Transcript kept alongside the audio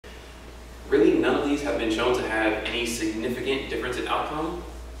studies have been shown to have any significant difference in outcome.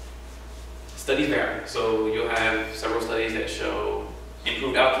 Studies vary. So you'll have several studies that show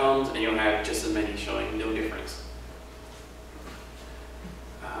improved outcomes, and you'll have just as many showing no difference.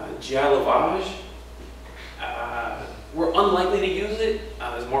 GI lavage, we're unlikely to use it.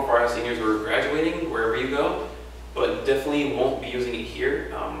 It's more for our seniors who are graduating, wherever you go, but definitely won't be using it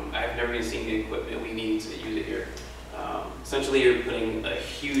here. I've never even seen the equipment we need to use it here. Essentially, you're putting a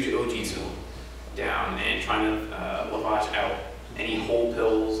huge OG tube down and trying to lavage out any whole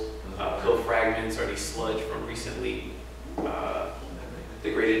pills, pill fragments, or any sludge from recently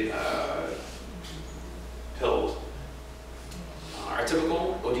degraded pills. Our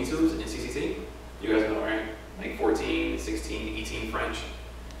typical OG tubes in CCT, you guys know, right? Like 14, 16, 18 French.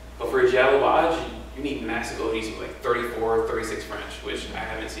 But for a GI lavage, you need massive OG tubes, like 34, 36 French, which I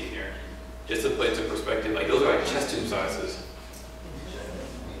haven't seen here. Just to put into perspective, like those are like chest tube sizes.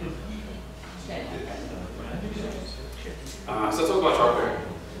 So let's talk about charcoal.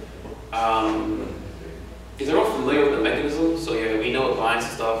 Is everyone familiar with the mechanism? So yeah, we know it binds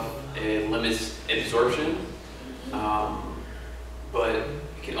to stuff, it limits absorption, but it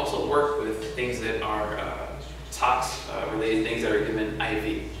can also work with things that are related things that are given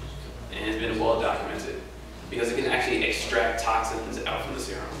IV, and it's been well documented because it can actually extract toxins out from the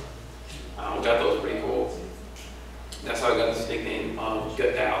serum, which I thought was pretty cool. That's how I got this nickname of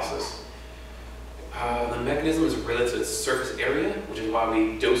gut dialysis. The mechanism is related to its surface area, which is why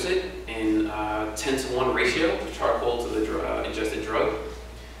we dose it in 10-to-1 ratio of charcoal to the ingested drug,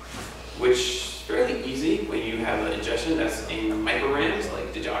 which is fairly easy when you have an ingestion that's in micrograms,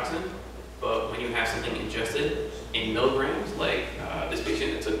 like digoxin, but when you have something ingested in milligrams, like this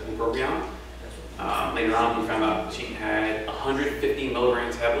patient that took bupropion, later on we found out she had 150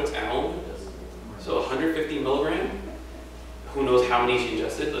 milligram tablets at home. So 150 milligram, who knows how many she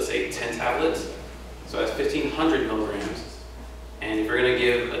ingested, let's say 10 tablets. So that's 1,500 milligrams. And if you're gonna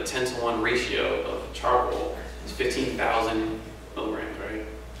give a 10-to-1 ratio of charcoal, it's 15,000 milligrams, right?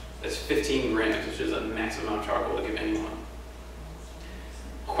 That's 15 grams, which is a massive amount of charcoal to give anyone.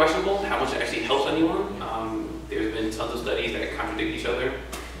 Questionable how much it actually helps anyone. There's been tons of studies that contradict each other.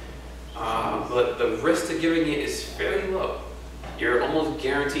 But the risk to giving it is fairly low. You're almost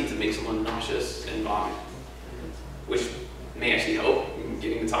guaranteed to make someone nauseous and vomit, which may actually help in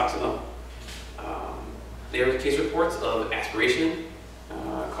getting the toxin up. There are case reports of aspiration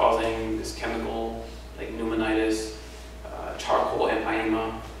causing this chemical, like pneumonitis, charcoal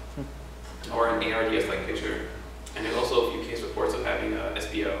empyema, or an ARDS-like picture. And there's also a few case reports of having a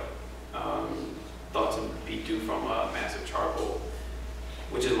SBO, thought to be due from massive charcoal,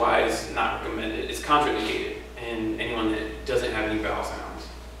 which is why it's not recommended. It's contraindicated in anyone that doesn't have any bowel sounds.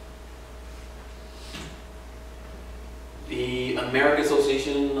 The American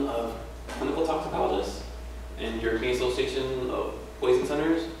Association of Clinical Toxicologists and European Association of Poison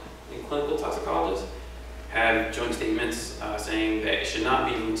Centers and Clinical Toxicologists have joint statements saying that it should not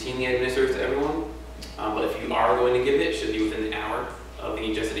be routinely administered to everyone, but if you are going to give it, it should be within an hour of the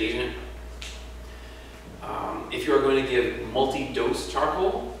ingested agent. If you are going to give multi-dose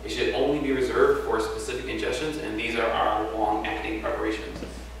charcoal, it should only be reserved for specific ingestions, and these are our long-acting preparations.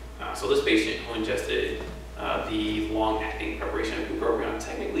 So this patient who ingested the long-acting preparation of bupropion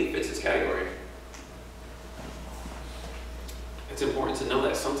technically fits this category. It's important to know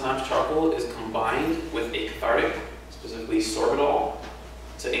that sometimes charcoal is combined with a cathartic, specifically sorbitol,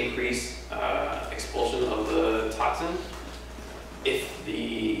 to increase expulsion of the toxin. If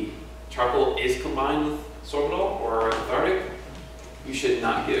the charcoal is combined with sorbitol or a cathartic, you should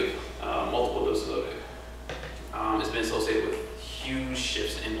not give multiple doses of it. It's been associated with huge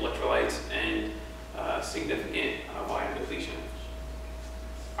shifts in electrolytes and significant volume depletion.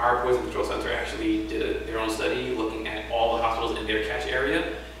 Our Poison Control Center actually did their own study looking at all the hospitals in their catch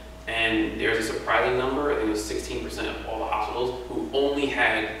area, and there's a surprising number, I think it was 16% of all the hospitals who only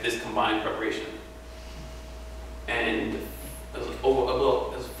had this combined preparation. And it was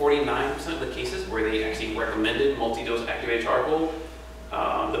 49% of the cases where they actually recommended multi-dose activated charcoal,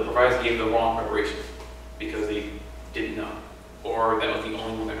 the providers gave the wrong preparation because they didn't know, or that was the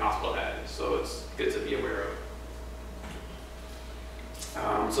only one their hospital had. So it's good to be aware of.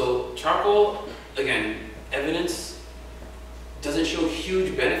 So charcoal, again, evidence doesn't show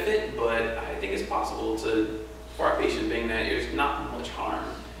huge benefit, but I think it's possible for our patient, being that there's not much harm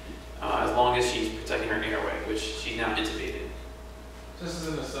as long as she's protecting her airway, which she's now intubated. Just as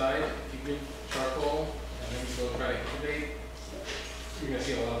an aside, if you give charcoal and then you go try to intubate, you're going to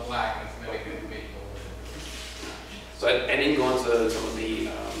see a lot of black, and it's going to make the intubate go over. So I didn't go into some of the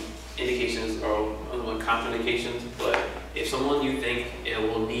indications or contraindications, but if someone you think it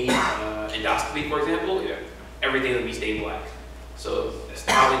will need an endoscopy, for example, yeah, everything would be stained black. So that's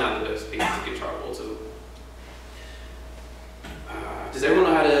probably not the best patient to give charcoal to. Does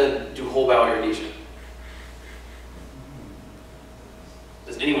everyone know how to do whole bowel irrigation?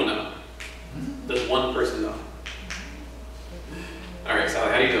 Does anyone know? Does one person know? All right,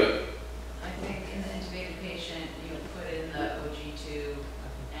 Sally, how do you do it? I think in the intubated patient, you would put in the OG tube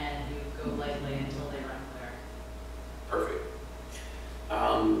and you would go lightly until they run clear. Perfect.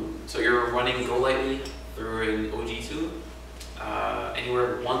 So you're running Go Lightly through an OG tube,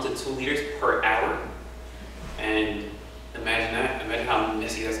 anywhere 1 to 2 liters per hour. And imagine that, imagine how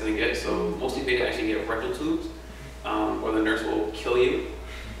messy that's gonna get. So most people actually get rectal tubes, or the nurse will kill you.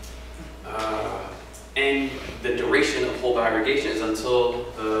 And the duration of whole bowel irrigation is until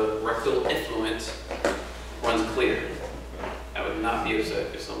the rectal effluent runs clear. I would not be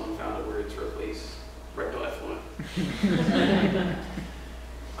upset if someone found a word to replace rectal effluent.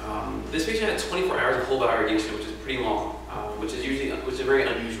 This patient had 24 hours of whole bowel irrigation, which is pretty long, which is very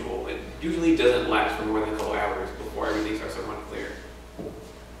unusual. It usually doesn't last for more than a couple hours before everything starts to run clear.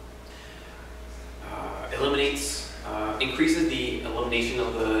 Increases the elimination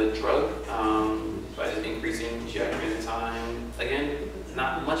of the drug by just increasing GI transit time. Again,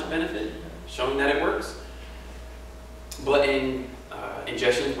 not much benefit, showing that it works. But in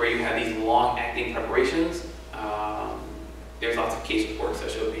ingestions where you have these long-acting preparations, there's lots of case reports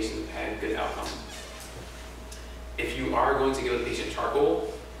that show patients have had good outcomes. If you are going to give a patient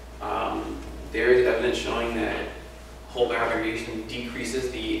charcoal, there is evidence showing that whole bowel irrigation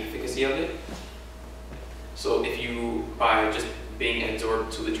decreases the efficacy of it. So if you, by just being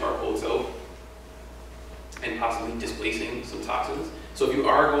absorbed to the charcoal itself and possibly displacing some toxins. So if you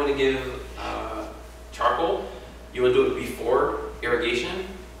are going to give charcoal, you want to do it before irrigation,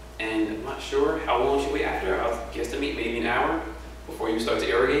 and I'm not sure how long you should wait after. I'll guesstimate maybe an hour before you start to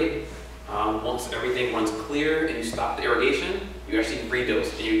irrigate. Once everything runs clear and you stop the irrigation, you actually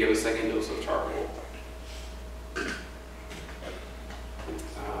redose and you give a second dose of charcoal.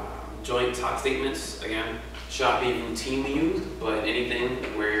 Joint tox statements, again, should not be routinely used, but anything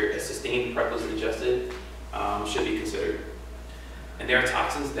where a sustained prep was ingested should be considered. And there are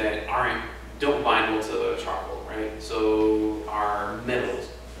toxins that don't bind well to the charcoal, right? So our metals,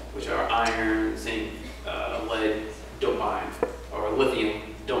 which are iron, zinc, lead, don't bind, or lithium,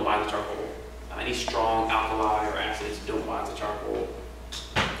 don't bind to charcoal. Any strong alkali or acids don't bind to charcoal.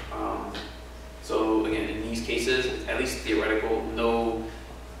 So again, in these cases, at least theoretical, no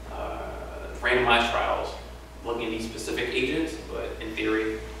randomized trials looking at these specific agents, but in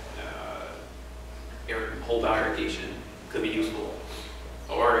theory, whole bowel irrigation could be useful,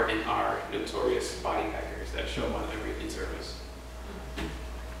 or in our notorious body packers that show on every in-service.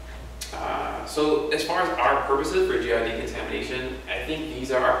 So as far as our purposes for GI decontamination, I think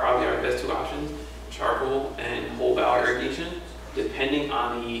these are probably our best 2 options, charcoal and whole bowel irrigation, depending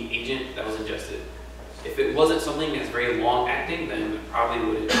on the agent that was ingested. If it wasn't something that's very long-acting, then it probably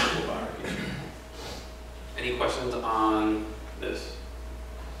wouldn't be whole bowel irrigation. Any questions on this?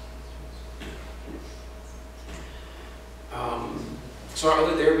 So our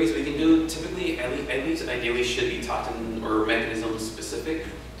other therapies we can do typically, at least ideally, should be toxin or mechanism specific.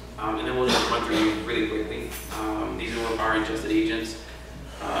 And then we'll just run through these really quickly. These are our ingested agents.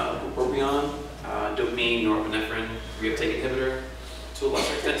 Bupropion, dopamine, norepinephrine, reuptake inhibitor, to a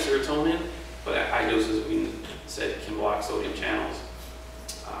lesser extent serotonin, but at high doses we said can block sodium channels.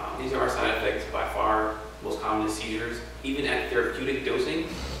 These are our side effects by far. Most common is seizures. Even at therapeutic dosing,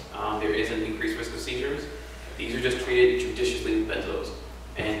 there is an increased risk of seizures. These are just treated judiciously with benzos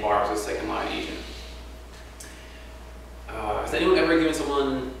and bars as second-line agent. Has anyone ever given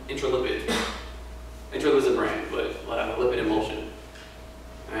someone intralipid? Intralipid is a brand, but lipid emulsion.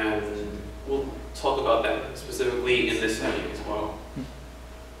 And we'll talk about that specifically in this setting as well.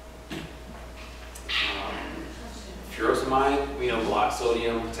 Furosemide, we know blocks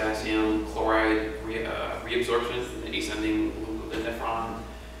sodium, potassium, chloride reabsorption in the ascending loop of the nephron.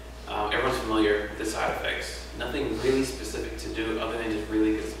 Everyone's familiar with the side effects. Nothing really specific to do other than just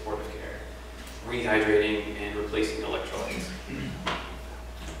really good supportive care. Rehydrating and replacing electrolytes.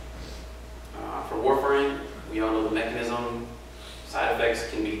 For warfarin, we all know the mechanism. Side effects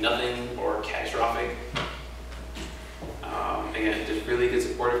can be nothing or catastrophic. Again, just really good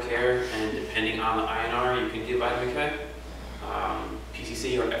supportive care, and depending on the INR, you can give vitamin K,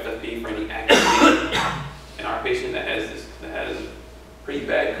 PCC or FFP for any active patient. In our patient that has pretty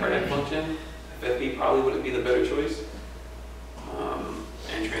bad cardiac function, FFP probably wouldn't be the better choice,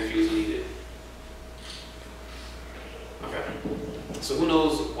 and transfusion needed. Okay, so who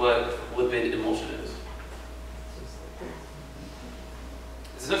knows what lipid emulsion is?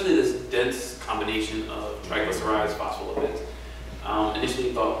 It's essentially this dense combination of triglycerides, phospholipids.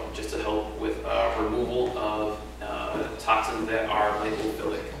 Initially thought just to help with removal of toxins that are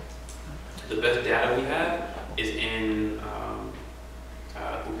lipophilic. The best data we have is in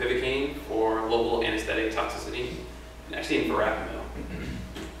bupivacaine for local anesthetic toxicity, and actually in verapamil.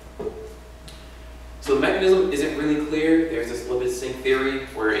 So the mechanism isn't really clear. There's this lipid sink theory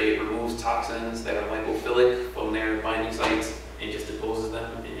where it removes toxins that are lipophilic from their binding sites and just deposes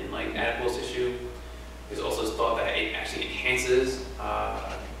them in like adipose tissue. There's also this thought that it actually enhances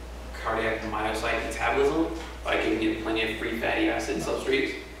cardiac myocyte metabolism by giving it plenty of free fatty acid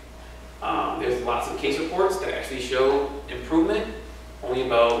substrates. There's lots of case reports that actually show improvement. Only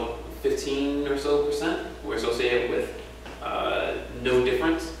about 15% or so were associated with no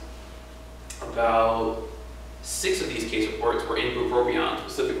difference. About 6 of these case reports were in bupropion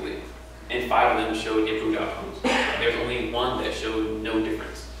specifically, and 5 of them showed improved outcomes. There's only 1 that showed no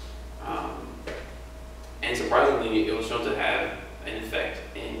difference. And surprisingly, it was shown to have an effect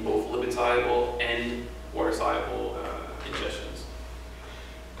in both lipid-soluble and water-soluble ingestions.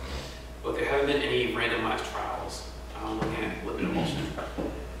 But there haven't been any randomized trials looking at lipid emulsion.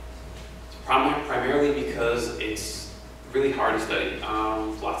 It's primarily because it's really hard to study.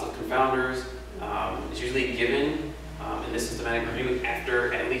 Lots of confounders. It's usually given in this systematic review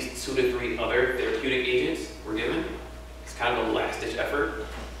after at least 2 to 3 other therapeutic agents were given. It's kind of a last-ditch effort.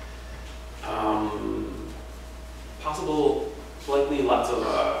 Likely lots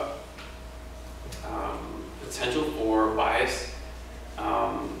of potential for bias,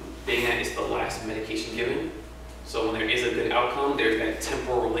 being that it's the last medication given. So when there is a good outcome, there's that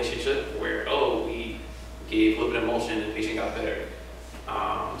temporal relationship where, oh, we gave lipid emulsion and the patient got better.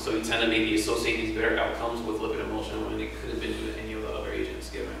 So we tend to maybe associate these better outcomes with lipid emulsion when it could have been due to any of the other agents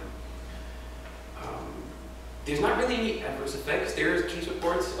given. There's not really any adverse effects. There's case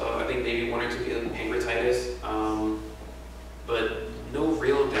reports of, I think, maybe 1 or 2 cases of pancreatitis, but no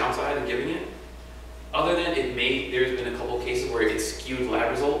real downside in giving it. Other than there's been a couple of cases where it skewed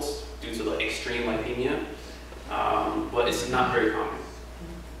lab results due to the extreme lipemia, but it's not very common.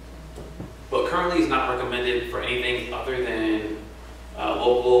 But currently it's not recommended for anything other than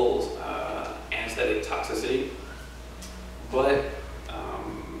local anesthetic toxicity. But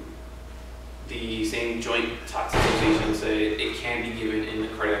the same joint tox association say it can be given in the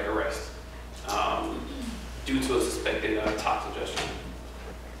cardiac arrest due to a suspected tox ingestion.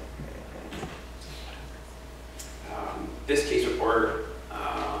 This case report,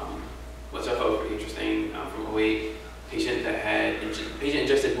 which I thought was pretty interesting, from 08, patient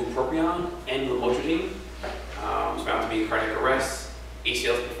ingested bupropion and lamotrigine, was found to be cardiac arrest.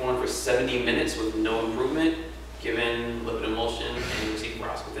 ACLs performed for 70 minutes with no improvement, given lipid emulsion and received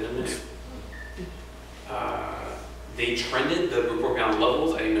roscotinib. They trended the bupropion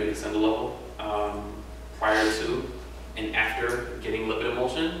levels, I didn't know you could send a level, prior to and after getting lipid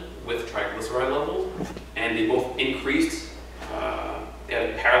emulsion with triglyceride levels, and they both increased. They had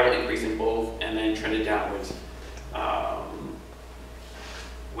a parallel increase in both and then trended downwards,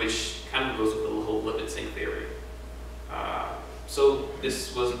 which kind of goes with the whole lipid sink theory. So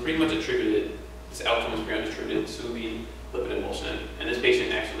this was pretty much attributed, this outcome was pretty much attributed to the lipid emulsion, and this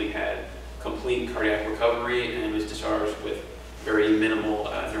patient actually had complete cardiac recovery and was discharged with very minimal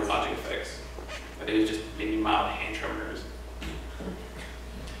neurologic effects. I think it was just maybe mild hand tremors.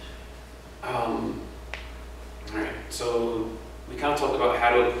 All right, so we kind of talked about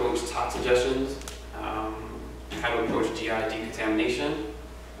how to approach tox ingestions, how to approach GI decontamination.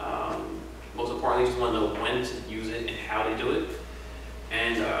 Most importantly, just want to know when to use it and how to do it,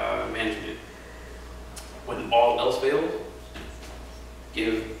 and management. When all else fails,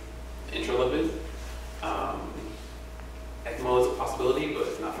 give intralipid. ECMO is a possibility, but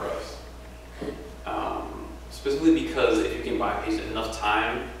it's not for us. Specifically because if you can buy a patient enough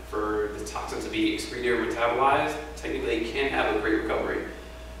time for the toxin to be excreted or metabolized, technically they can have a great recovery.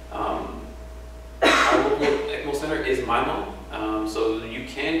 Our local ECMO center is MIMO, so you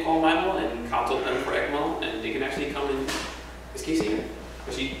can call MIMO and consult them for ECMO, and they can actually come in. Is Casey here?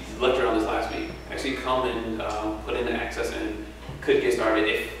 She lectured on this last week. Actually come and put in the access and could get started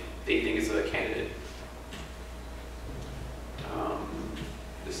if they think it's a candidate.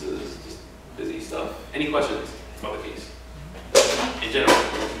 This is just busy stuff. Any questions about the case? In general,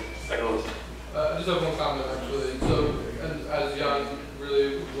 I just have one comment actually. So, and as Jan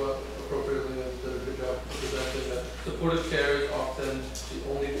really appropriately did a good job presenting that supportive care is often the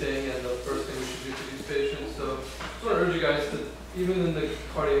only thing and the first thing we should do for these patients. So I just want to urge you guys to, even in the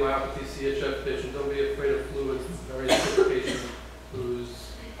cardiomyopathy CHF patient, don't be afraid of fluids. It's a very sick patient who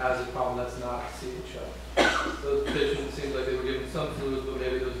has a problem that's not CHF. Those patients, it seems like they were given some fluids, but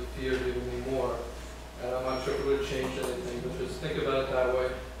maybe those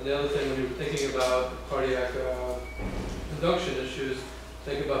cardiac conduction issues,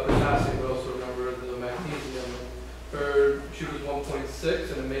 think about potassium, but also remember the magnesium. She was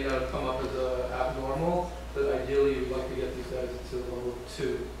 1.6, and it may not have come up as abnormal, but ideally you'd like to get these guys into a level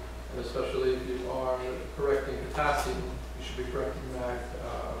 2. And especially if you are correcting potassium, you should be correcting mag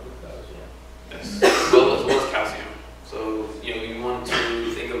with that as well. Yes, as well as calcium. So, you want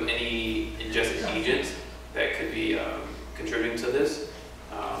to think of any ingested agents that could be contributing to this,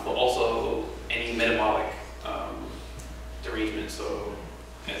 but also any metabolic derangement. So,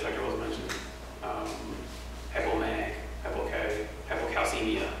 as Dr. Rose mentioned, hypomag,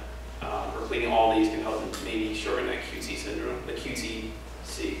 hypocalcemia. Repleting all these can help maybe shorten that QT syndrome, the QTC.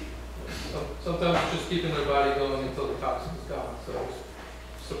 Sometimes it's just keeping their body going until the toxin is gone. So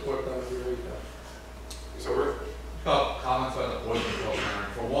support them if you really can. So we're comments about the poison control center.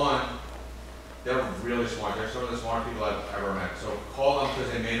 For one, they're really smart. They're some of the smart people I've ever met. So call them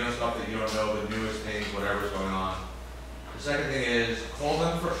because they may know stuff that you don't know, the newest things, whatever's going on. The second thing is call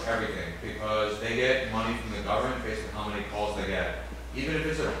them for everything because they get money from the government based on how many calls they get. Even if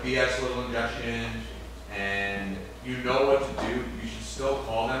it's a BS little injection and you know what to do, you should still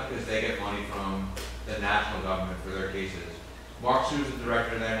call them because they get money from the national government for their cases. Mark Sue's the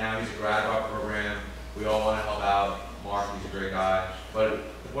director there now. He's a grad rock program. We all want to help out Mark. He's a great guy. But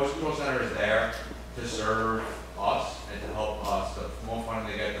the Poison Control Center is there to serve us and to help us. The more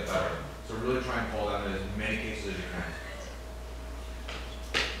funding they get, the better. So really try and call them in as many cases as you can.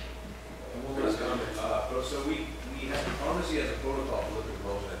 And one last comment. So we have, the pharmacy has a protocol for liquid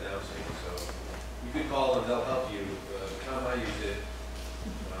promotion and downsing. So you could call them, they'll help you. The time I used it,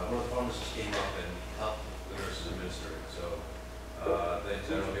 one of the pharmacists came up and helped the nurses administer it. So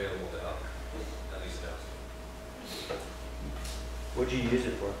they're available to help, at least downsing. What'd you use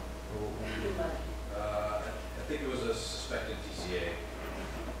it for? I think it was a suspected TCA.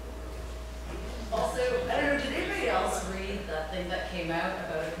 Also, I don't know, did anybody else read the thing that came out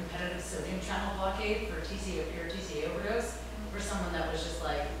about a competitive sodium channel blockade for pure TCA overdose? For someone that was just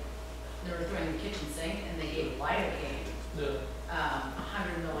like, they were throwing the kitchen sink and they gave lidocaine,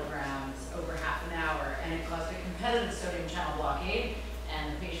 100 milligrams over half an hour, and it caused a competitive sodium channel blockade,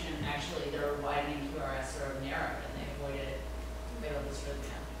 and the patient actually, their widening QRS sort of narrowed, and they avoided available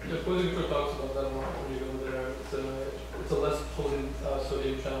sodium. Yeah, Poison Control talks about that a lot when you go there. It's a less potent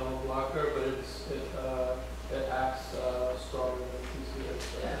sodium channel blocker, but it acts stronger than TCA.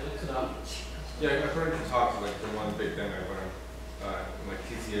 So it's not. Yeah, according to talks, like the one big thing I learned, like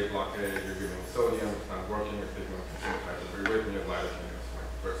TCA blockade, you're giving sodium, it's not working, you're taking you're raping your lidocaine, it's like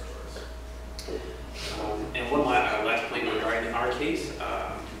first choice. and one last point regarding our case,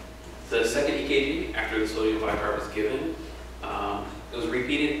 the second EKG after the sodium bicarb was given, it was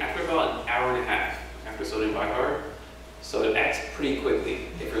repeated after about an hour and a half after sodium bicarb. So it acts pretty quickly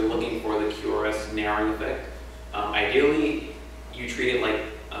if you're looking for the QRS narrowing effect. Ideally, you treat it like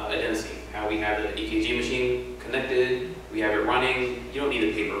adenosine, how we have the EKG machine connected, we have it running. You don't need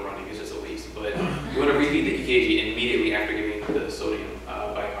the paper running, it's just a waste. But you want to repeat the EKG immediately after giving the sodium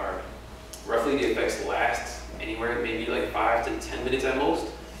bicarb. Roughly the effects last anywhere maybe like 5 to 10 minutes at most.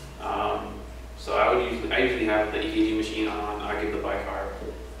 So I usually have the EKG machine on, I give the bicarb,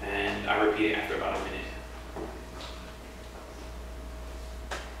 and I repeat it after about